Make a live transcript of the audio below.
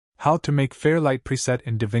How to make Fairlight preset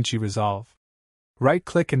in Davinci Resolve.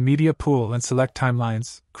 Right-click in Media Pool and select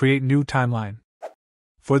Timelines, create new timeline.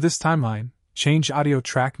 For this timeline, change audio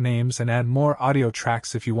track names and add more audio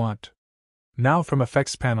tracks if you want. Now from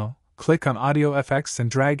Effects panel, click on Audio Effects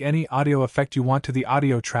and drag any audio effect you want to the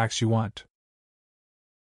audio tracks you want.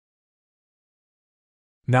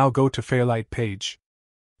 Now go to Fairlight page.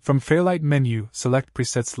 From Fairlight menu, select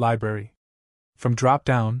Presets Library. From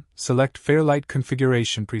drop-down, select Fairlight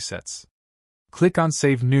Configuration Presets. Click on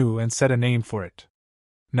Save New and set a name for it.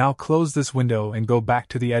 Now close this window and go back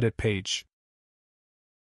to the Edit page.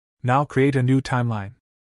 Now create a new timeline.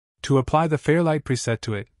 To apply the Fairlight preset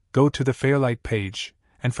to it, go to the Fairlight page,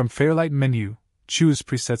 and from Fairlight menu, choose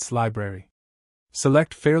Presets Library.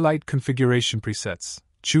 Select Fairlight Configuration Presets,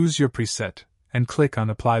 choose your preset, and click on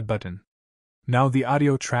Apply button. Now the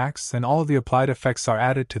audio tracks and all the applied effects are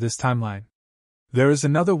added to this timeline. There is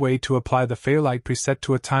another way to apply the Fairlight preset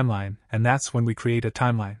to a timeline, and that's when we create a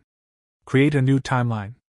timeline. Create a new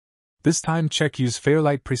timeline. This time check Use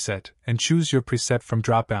Fairlight preset and choose your preset from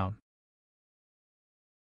drop-down.